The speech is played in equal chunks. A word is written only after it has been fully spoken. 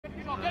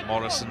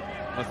Morrison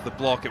with the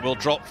block. It will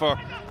drop for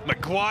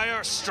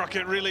Maguire. Struck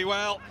it really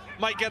well.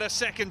 Might get a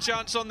second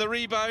chance on the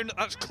rebound.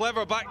 That's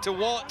clever, back to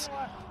Watt.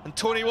 And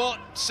Tony Watt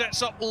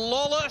sets up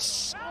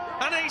Lawless.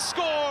 And he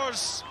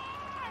scores!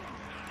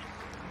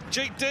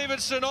 Jake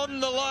Davidson on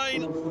the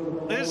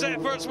line. His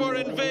efforts were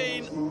in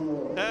vain.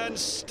 And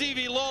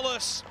Stevie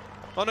Lawless,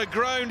 on a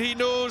ground he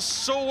knows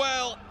so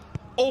well,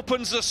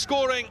 opens the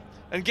scoring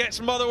and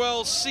gets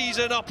Motherwell's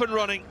season up and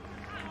running.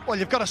 Well,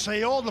 you've got to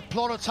say, all the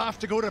plaudits have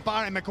to go to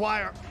Barry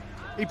Maguire.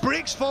 He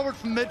breaks forward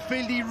from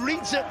midfield, he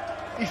reads it,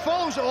 he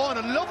follows it on,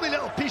 a lovely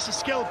little piece of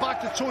skill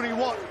back to Tony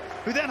Watt,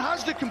 who then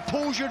has the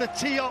composure to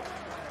tee up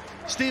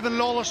Stephen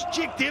Lawless.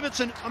 Jake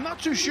Davidson, I'm not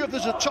too sure if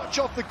there's a touch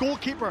off the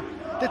goalkeeper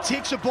that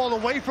takes the ball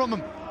away from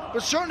him,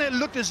 but certainly it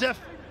looked as if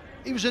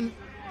he was in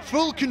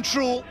full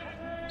control.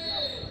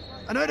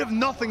 And out of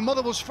nothing,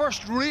 Motherwell's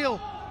first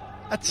real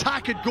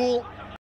attack at goal.